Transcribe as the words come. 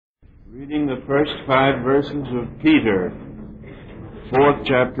Reading the first 5 verses of Peter, 4th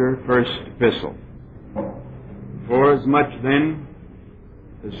chapter, 1st epistle. Forasmuch then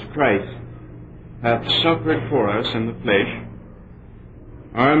as Christ hath suffered for us in the flesh,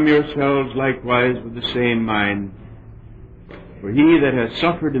 arm yourselves likewise with the same mind. For he that hath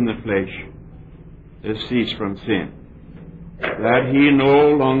suffered in the flesh has ceased from sin, that he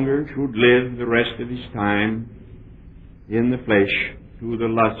no longer should live the rest of his time in the flesh to the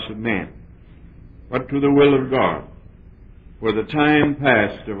lusts of men, but to the will of God. For the time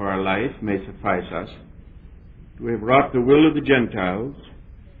past of our life may suffice us to have wrought the will of the Gentiles,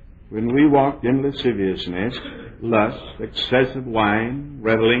 when we walked in lasciviousness, lust, excessive wine,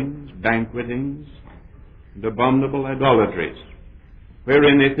 revellings, banquetings, and abominable idolatries,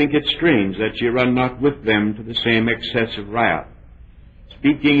 wherein they think it strange that ye run not with them to the same excessive riot,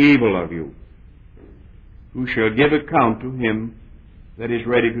 speaking evil of you, who shall give account to him that is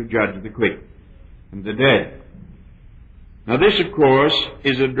ready to judge the quick and the dead. Now this, of course,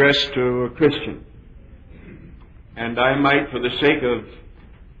 is addressed to a Christian. And I might, for the sake of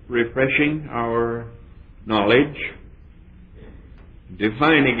refreshing our knowledge,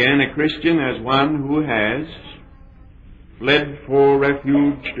 define again a Christian as one who has fled for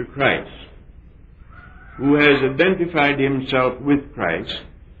refuge to Christ, who has identified himself with Christ,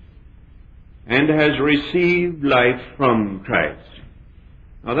 and has received life from Christ.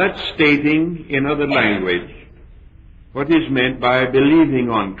 Now that's stating in other language what is meant by believing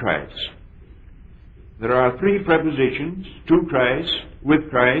on Christ. There are 3 prepositions: to Christ,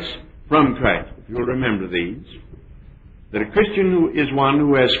 with Christ, from Christ, if you'll remember these. That a Christian is one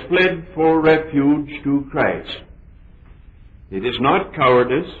who has fled for refuge to Christ. It is not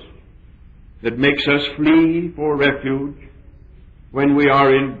cowardice that makes us flee for refuge when we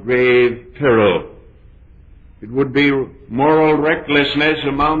are in grave peril. It would be moral recklessness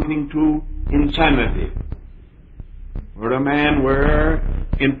amounting to insanity. Or a man were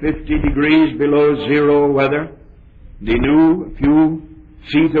in 50 degrees below zero weather, and he knew a few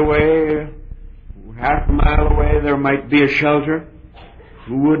feet away, half a mile away, there might be a shelter,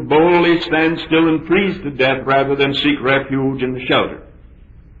 who would boldly stand still and freeze to death rather than seek refuge in the shelter.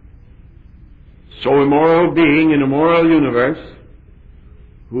 So a moral being in a moral universe,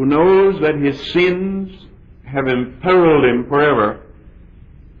 who knows that his sins have imperiled him forever,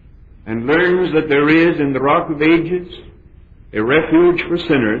 and learns that there is in the Rock of Ages a refuge for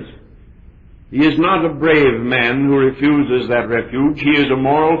sinners, he is not a brave man who refuses that refuge. He is a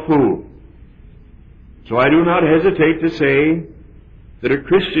moral fool. So I do not hesitate to say that a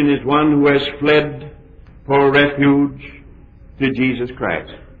Christian is one who has fled for refuge to Jesus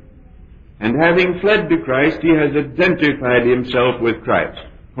Christ. And having fled to Christ, he has identified himself with Christ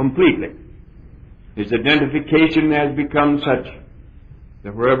completely. His identification has become such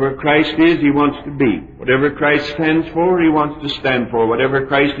that wherever Christ is, he wants to be. Whatever Christ stands for, he wants to stand for. Whatever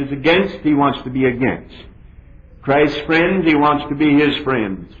Christ is against, he wants to be against. Christ's friends, he wants to be his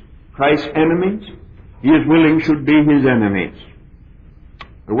friends. Christ's enemies, he is willing should be his enemies.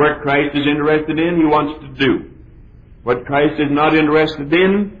 The work Christ is interested in, he wants to do. What Christ is not interested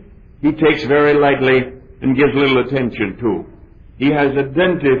in, he takes very lightly and gives little attention to. He has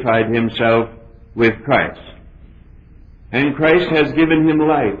identified himself with Christ. And Christ has given him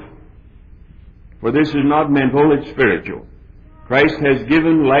life. For this is not mental, it's spiritual. Christ has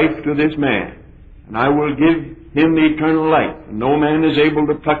given life to this man, and I will give him eternal life, and no man is able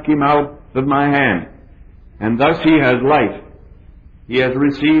to pluck him out of my hand. And thus he has life. He has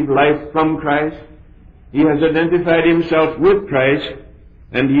received life from Christ. He has identified himself with Christ,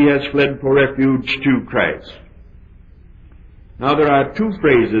 and he has fled for refuge to Christ. Now there are 2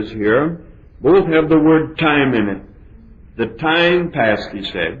 phrases here. Both have the word time in it. The time past, he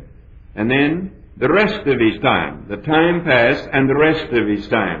said, and then the rest of his time. The time past and the rest of his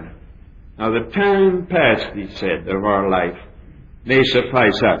time. Now the time past, he said, of our life may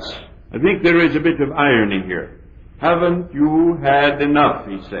suffice us. I think there is a bit of irony here. Haven't you had enough,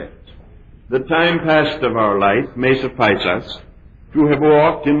 he said. The time past of our life may suffice us to have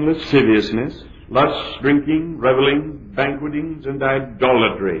walked in lasciviousness, lust, drinking, revelling, banquetings, and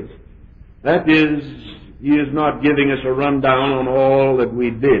idolatries. That is, he is not giving us a rundown on all that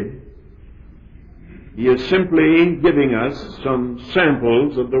we did. He is simply giving us some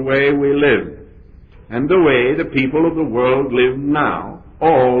samples of the way we lived and the way the people of the world live now.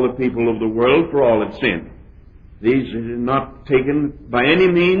 All the people of the world, for all its sin. These are not taken by any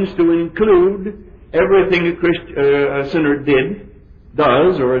means to include everything a sinner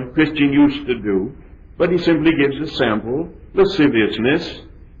does, or a Christian used to do, but he simply gives a sample: lasciviousness,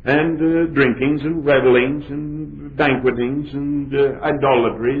 and drinkings and revellings and banquetings and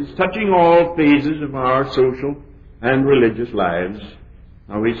idolatries, touching all phases of our social and religious lives.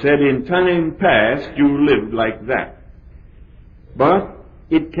 Now he said, in time past you lived like that. But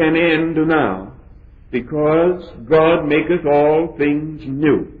it can end now, because God maketh all things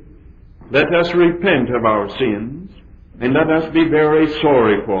new. Let us repent of our sins, and let us be very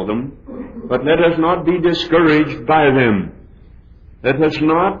sorry for them, but let us not be discouraged by them. Let us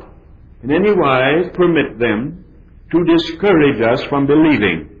not in any wise permit them to discourage us from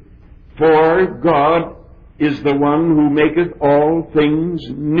believing. For God is the one who maketh all things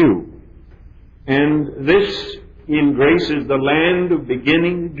new. And this in grace is the land of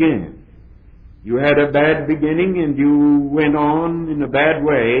beginning again. You had a bad beginning and you went on in a bad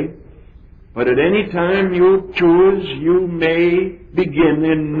way, but at any time you choose, you may begin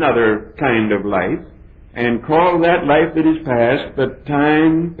another kind of life and call that life that is past the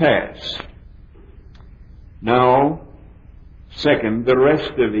time past. Now, second, the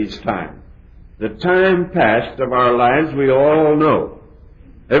rest of his time. The time past of our lives we all know.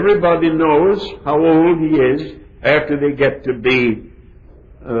 Everybody knows how old he is after they get to be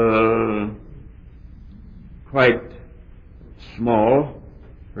quite small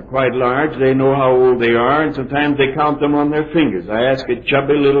or quite large. They know how old they are, and sometimes they count them on their fingers. I asked a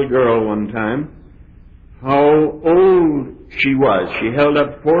chubby little girl one time how old she was. She held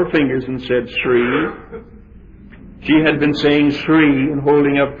up 4 fingers and said 3. She had been saying 3 and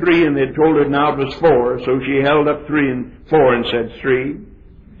holding up 3, and they told her now it was 4, so she held up 3 and 4 and said 3.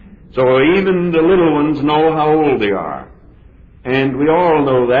 So even the little ones know how old they are. And we all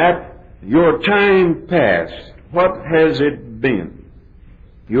know that. Your time past, what has it been?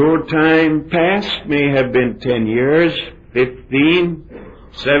 Your time past may have been 10 years, 15,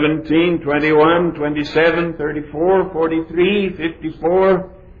 17, 21, 27, 34, 43, 54,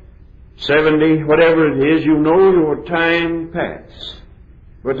 70, whatever it is, you know your time past.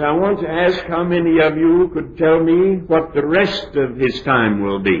 But I want to ask how many of you could tell me what the rest of his time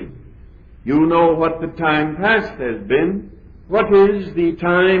will be. You know what the time past has been. What is the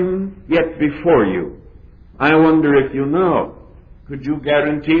time yet before you? I wonder if you know. Could you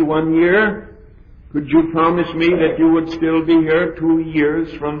guarantee 1 year? Could you promise me that you would still be here 2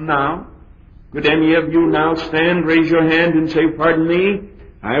 years from now? Could any of you now stand, raise your hand and say, pardon me,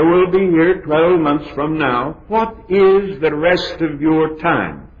 I will be here 12 months from now. What is the rest of your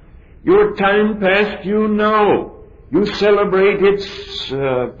time? Your time past you know. You celebrate its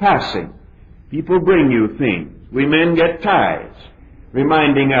passing. People bring you things. We men get ties,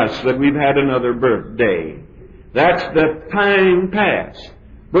 reminding us that we've had another birthday. That's the time past.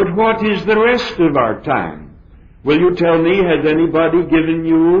 But what is the rest of our time? Will you tell me, has anybody given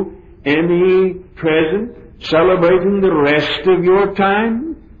you any present celebrating the rest of your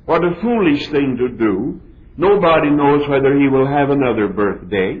time? What a foolish thing to do. Nobody knows whether he will have another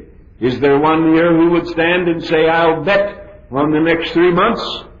birthday. Is there one here who would stand and say, I'll bet on the next 3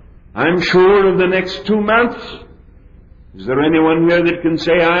 months? I'm sure of the next 2 months? Is there anyone here that can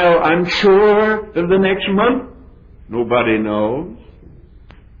say, I'm sure of the next month? Nobody knows.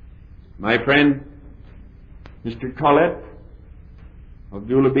 My friend, Mr. Collett of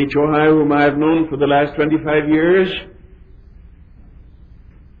Beulah Beach, Ohio, whom I have known for the last 25 years,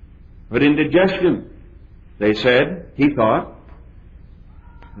 but indigestion, they said, he thought.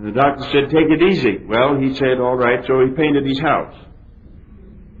 And the doctor said, take it easy. Well, he said, all right, so he painted his house.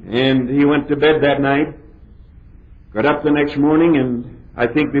 And he went to bed that night, got up the next morning, and I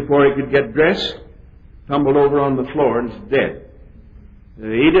think before he could get dressed, tumbled over on the floor and is dead.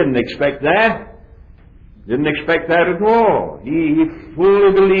 He didn't expect that. Didn't expect that at all. He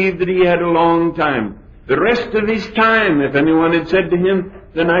fully believed that he had a long time. The rest of his time, if anyone had said to him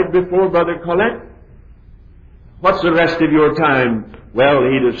the night before, Brother Collett, what's the rest of your time? Well,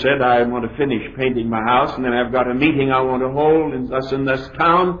 he'd have said, I want to finish painting my house, and then I've got a meeting I want to hold in thus and thus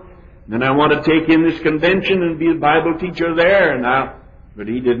town, and then I want to take in this convention and be a Bible teacher there. But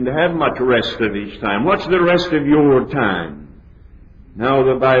he didn't have much rest of his time. What's the rest of your time? Now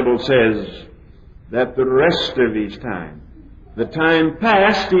the Bible says that the rest of his time, the time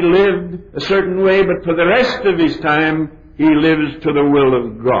past, he lived a certain way, but for the rest of his time, he lives to the will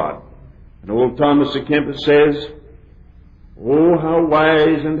of God. And old Thomas à Kempis says, oh, how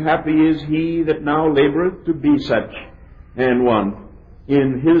wise and happy is he that now laboureth to be such an one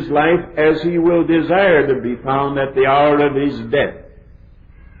in his life as he will desire to be found at the hour of his death.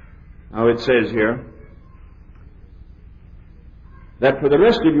 Now it says here that for the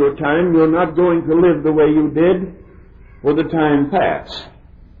rest of your time you're not going to live the way you did for the time past.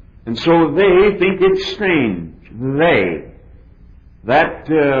 And so they think it's strange. They. that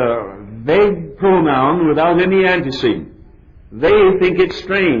vague pronoun without any antecedent. They think it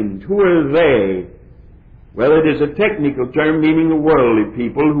strange. Who are they? Well, it is a technical term meaning the worldly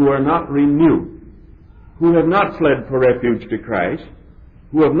people who are not renewed, who have not fled for refuge to Christ,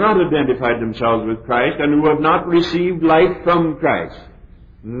 who have not identified themselves with Christ, and who have not received life from Christ.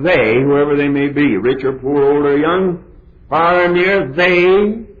 They, whoever they may be, rich or poor, old or young, far or near,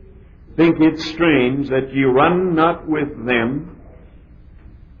 they think it strange that ye run not with them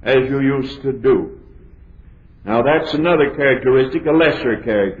as you used to do. Now that's another characteristic, a lesser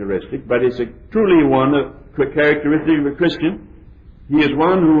characteristic, but it's truly one, a characteristic of a Christian. He is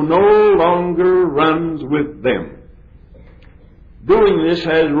one who no longer runs with them. Doing this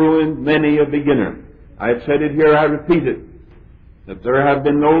has ruined many a beginner. I've said it here, I repeat it, that there have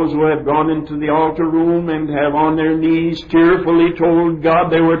been those who have gone into the altar room and have on their knees tearfully told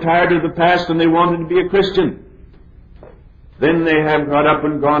God they were tired of the past and they wanted to be a Christian. Then they have got up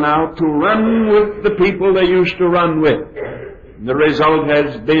and gone out to run with the people they used to run with. And the result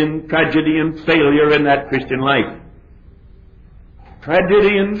has been tragedy and failure in that Christian life.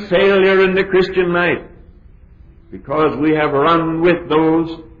 Tragedy and failure in the Christian life, because we have run with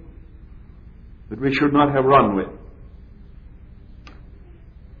those that we should not have run with.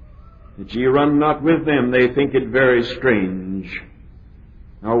 That ye run not with them, they think it very strange.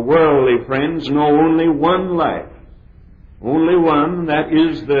 Now, worldly friends know only one life. Only one, that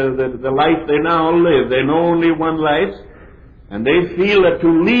is the life they now live. They know only one life, and they feel that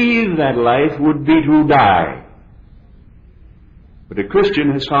to leave that life would be to die. But a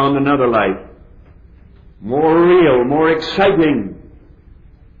Christian has found another life, more real, more exciting,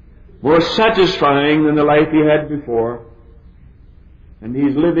 more satisfying than the life he had before. And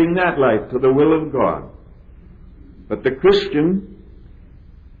he's living that life to the will of God. But the Christian,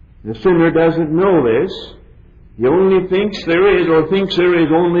 the sinner, doesn't know this. He only thinks there is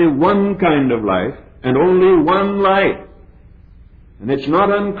only one kind of life, and only one life. And it's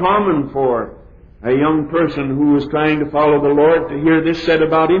not uncommon for a young person who is trying to follow the Lord to hear this said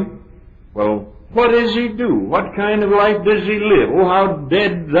about him. Well, what does he do? What kind of life does he live? Oh, how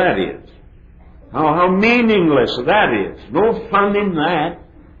dead that is. How meaningless that is. No fun in that.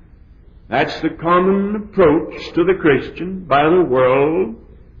 That's the common approach to the Christian by the world.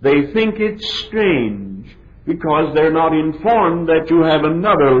 They think it's strange because they're not informed that you have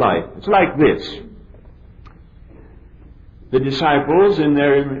another life. It's like this. The disciples, in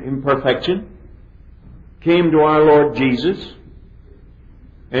their imperfection, came to our Lord Jesus,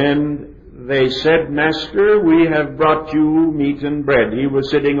 and they said, Master, we have brought you meat and bread. He was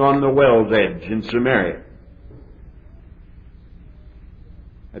sitting on the well's edge in Samaria.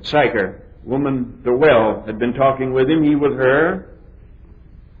 At Sychar, woman, the well, had been talking with him, he with her.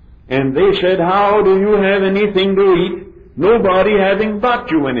 And they said, how do you have anything to eat, nobody having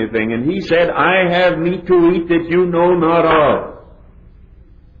brought you anything? And he said, I have meat to eat that you know not of.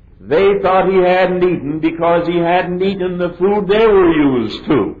 They thought he hadn't eaten because he hadn't eaten the food they were used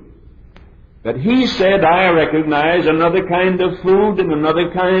to. But he said, I recognize another kind of food and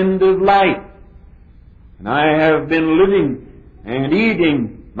another kind of life. And I have been living and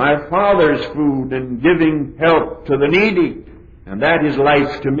eating my Father's food and giving help to the needy. And that is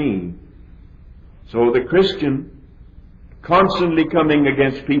life to me. So the Christian, constantly coming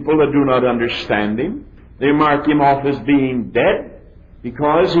against people that do not understand him, they mark him off as being dead,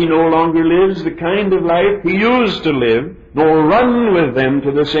 because he no longer lives the kind of life he used to live, nor run with them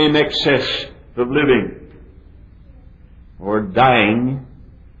to the same excess of living or dying.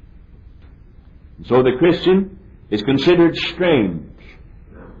 So the Christian is considered strange.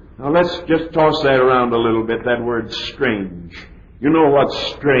 Now let's just toss that around a little bit, that word strange. You know what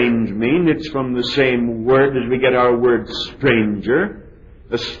strange means. It's from the same word as we get our word stranger.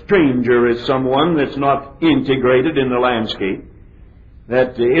 A stranger is someone that's not integrated in the landscape,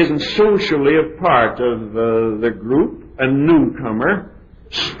 that isn't socially a part of the group, a newcomer,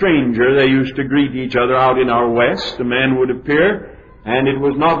 stranger. They used to greet each other out in our West. A man would appear, and it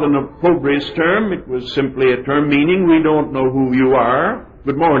was not an opprobrious term. It was simply a term meaning, we don't know who you are.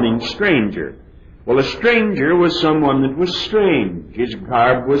 Good morning, stranger. Well, a stranger was someone that was strange. His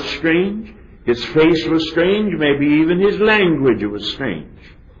garb was strange. His face was strange. Maybe even his language was strange.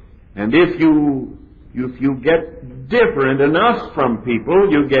 And if you get different enough from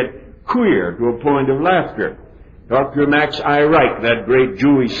people, you get queer to a point of laughter. Dr. Max Eyreich, that great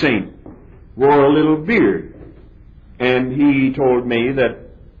Jewish saint, wore a little beard. And he told me that,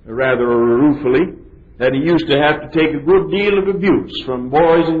 rather ruefully, that he used to have to take a good deal of abuse from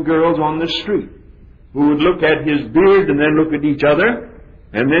boys and girls on the street, who would look at his beard and then look at each other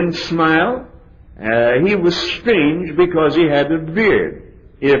and then smile He was strange because he had a beard.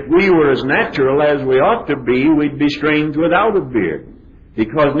 If we were as natural as we ought to be, we'd be strange without a beard.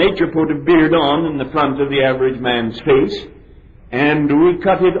 Because nature put a beard on in the front of the average man's face, and we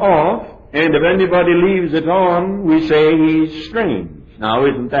cut it off, and if anybody leaves it on, we say he's strange. Now,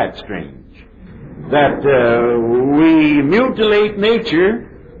 isn't that strange? That we mutilate nature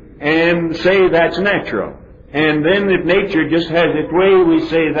and say that's natural. And then if nature just has its way, we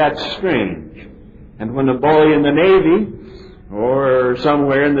say that's strange. And when a boy in the Navy or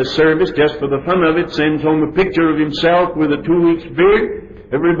somewhere in the service, just for the fun of it, sends home a picture of himself with a 2 weeks beard,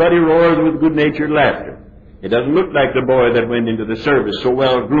 everybody roars with good-natured laughter. It doesn't look like the boy that went into the service, so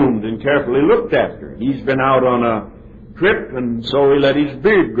well groomed and carefully looked after. He's been out on a trip, and so he let his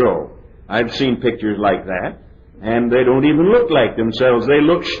beard grow. I've seen pictures like that, and they don't even look like themselves. They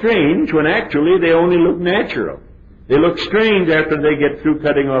look strange when actually they only look natural. They look strange after they get through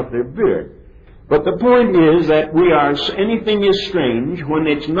cutting off their beard. But the point is that anything is strange when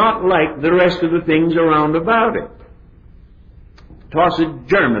it's not like the rest of the things around about it. Toss a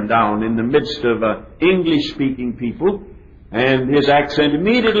German down in the midst of English-speaking people, and his accent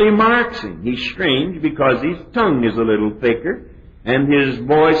immediately marks him. He's strange because his tongue is a little thicker, and his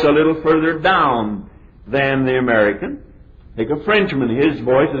voice a little further down than the American. Take a Frenchman, his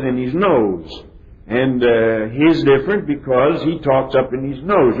voice is in his nose. And he's different because he talks up in his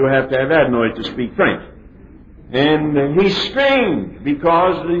nose. You have to have that noise to speak French. And he's strange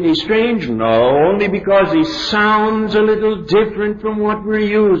because he's strange? No, only because he sounds a little different from what we're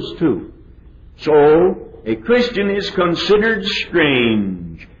used to. So, a Christian is considered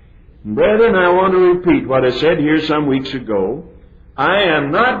strange. Brethren, I want to repeat what I said here some weeks ago. I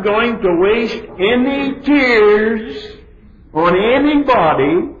am not going to waste any tears on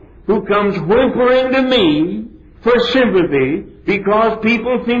anybody who comes whimpering to me for sympathy because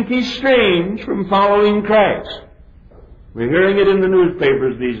people think he's strange from following Christ. We're hearing it in the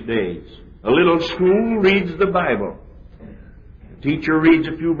newspapers these days. A little school reads the Bible. The teacher reads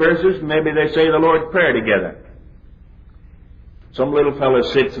a few verses, and maybe they say the Lord's Prayer together. Some little fellow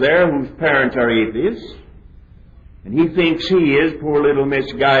sits there whose parents are atheists, and he thinks he is, poor little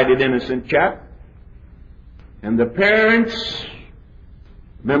misguided, innocent chap. And the parents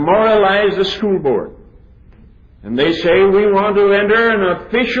memorialize the school board. And they say, we want to enter an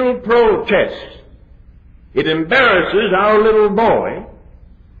official protest. It embarrasses our little boy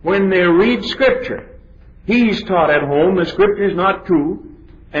when they read Scripture. He's taught at home the Scripture's not true,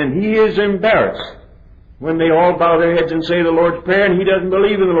 and he is embarrassed when they all bow their heads and say the Lord's Prayer, and he doesn't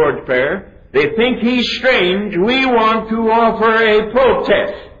believe in the Lord's Prayer. They think he's strange. We want to offer a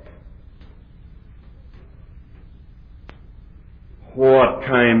protest. What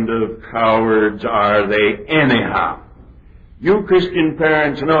kind of cowards are they anyhow? You Christian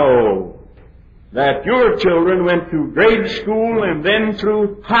parents know that your children went through grade school and then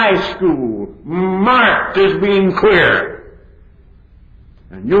through high school, marked as being queer.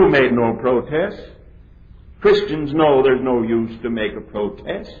 And you made no protest. Christians know there's no use to make a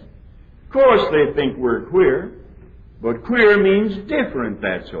protest. Of course they think we're queer, but queer means different,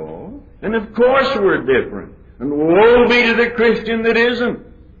 that's all. And of course we're different. And woe be to the Christian that isn't.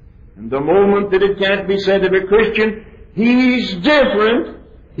 And the moment that it can't be said of a Christian, he's different,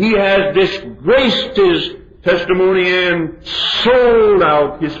 he has disgraced his testimony and sold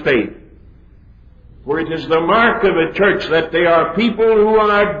out his faith. For it is the mark of a church that they are people who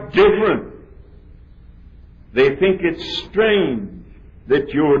are different. They think it's strange that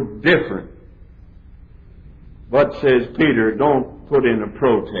you're different. But, says Peter, don't put in a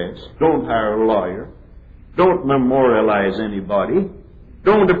protest. Don't hire a lawyer. Don't memorialize anybody.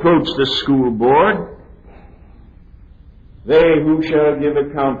 Don't approach the school board. They who shall give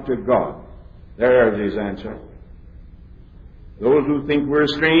account to God. There's his answer. Those who think we're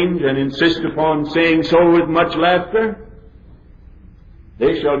strange and insist upon saying so with much laughter,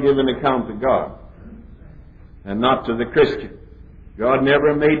 they shall give an account to God, and not to the Christian. God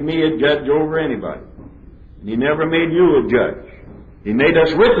never made me a judge over anybody. And He never made you a judge. He made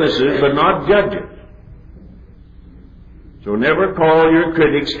us witnesses, but not judges. So never call your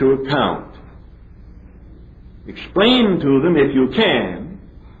critics to account. Explain to them if you can,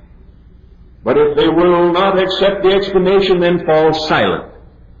 but if they will not accept the explanation, then fall silent.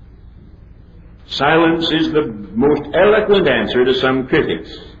 Silence is the most eloquent answer to some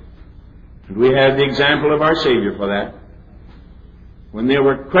critics. And we have the example of our Savior for that. When they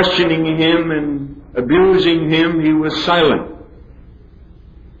were questioning Him and abusing Him, He was silent.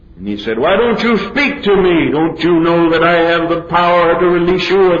 And He said, why don't you speak to me? Don't you know that I have the power to release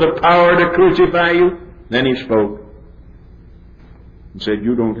you or the power to crucify you? Then He spoke. and said,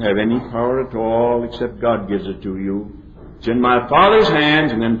 you don't have any power at all except God gives it to you. It's in my Father's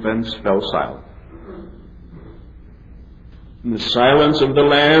hands, and then fell silent. And the silence of the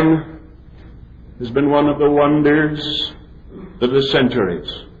Lamb has been one of the wonders of the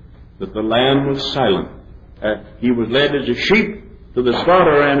centuries, that the Lamb was silent. He was led as a sheep to the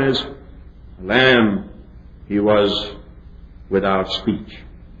slaughter, and as a lamb he was without speech.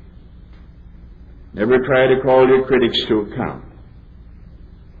 Never try to call your critics to account.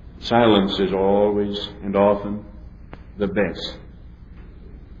 Silence is always and often the best.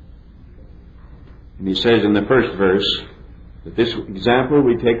 And he says in the first verse that this example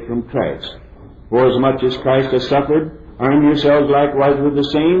we take from Christ. Forasmuch as Christ has suffered, arm yourselves likewise with the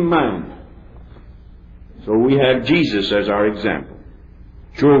same mind. So we have Jesus as our example.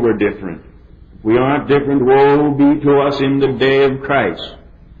 Sure, we're different. If we aren't different, woe be to us in the day of Christ.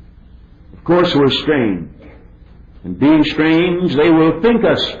 Of course we're strange. And being strange, they will think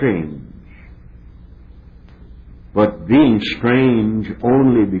us strange. But being strange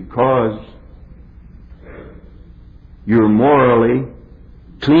only because you're morally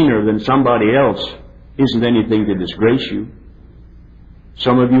cleaner than somebody else isn't anything to disgrace you.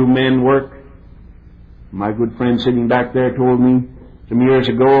 Some of you men work. My good friend sitting back there told me some years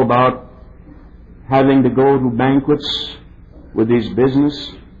ago about having to go to banquets with his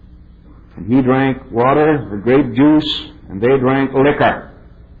business. And he drank water or grape juice, and they drank liquor.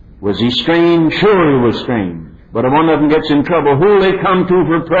 Was he strange? Sure he was strange. But if one of them gets in trouble, who'll they come to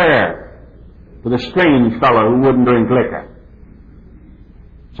for prayer? For the strange fellow who wouldn't drink liquor.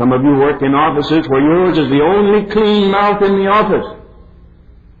 Some of you work in offices where yours is the only clean mouth in the office.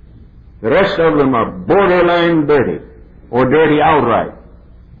 The rest of them are borderline dirty, or dirty outright.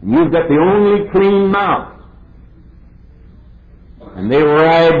 And you've got the only clean mouth. And they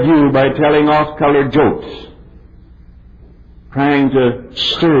ride you by telling off-colored jokes, trying to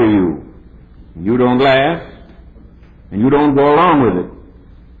stir you. And you don't laugh, and you don't go along with it.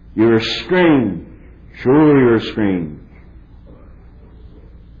 You're strange. Sure you're strange.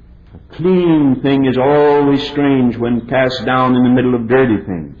 A clean thing is always strange when cast down in the middle of dirty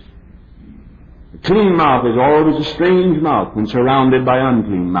things. A clean mouth is always a strange mouth when surrounded by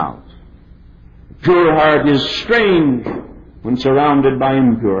unclean mouths. A pure heart is strange when surrounded by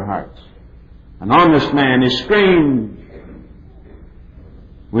impure hearts. An honest man is strange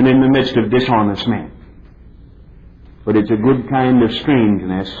when in the midst of dishonest men. But it's a good kind of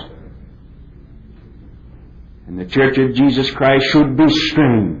strangeness. And the Church of Jesus Christ should be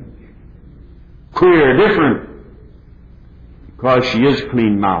strange, queer, different, because she is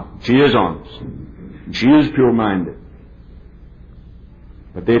clean-mouthed, she is honest, and she is pure-minded.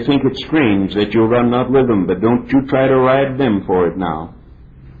 But they think it's strange that you run not with them, but don't you try to ride them for it now,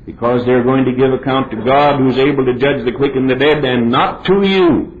 because they're going to give account to God, who's able to judge the quick and the dead, and not to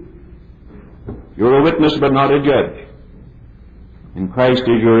you. You're a witness but not a judge. And Christ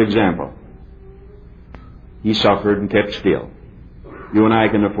is your example. He suffered and kept still. You and I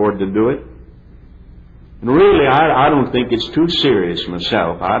can afford to do it. And really, I don't think it's too serious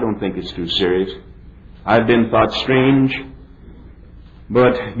myself. I don't think it's too serious. I've been thought strange.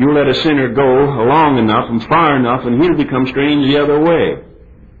 But you let a sinner go long enough and far enough, and he'll become strange the other way.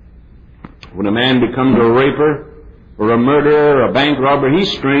 When a man becomes a raper, or a murderer, or a bank robber,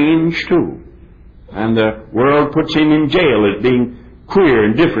 he's strange too. And the world puts him in jail as being queer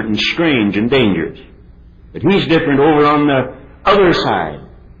and different and strange and dangerous. But he's different over on the other side.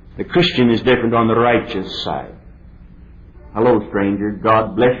 The Christian is different on the righteous side. Hello, stranger.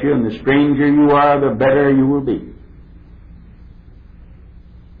 God bless you, and the stranger you are, the better you will be.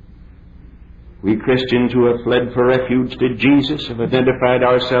 We Christians who have fled for refuge to Jesus, have identified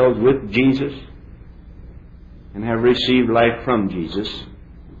ourselves with Jesus, and have received life from Jesus.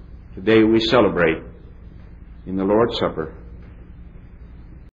 Today we celebrate in the Lord's Supper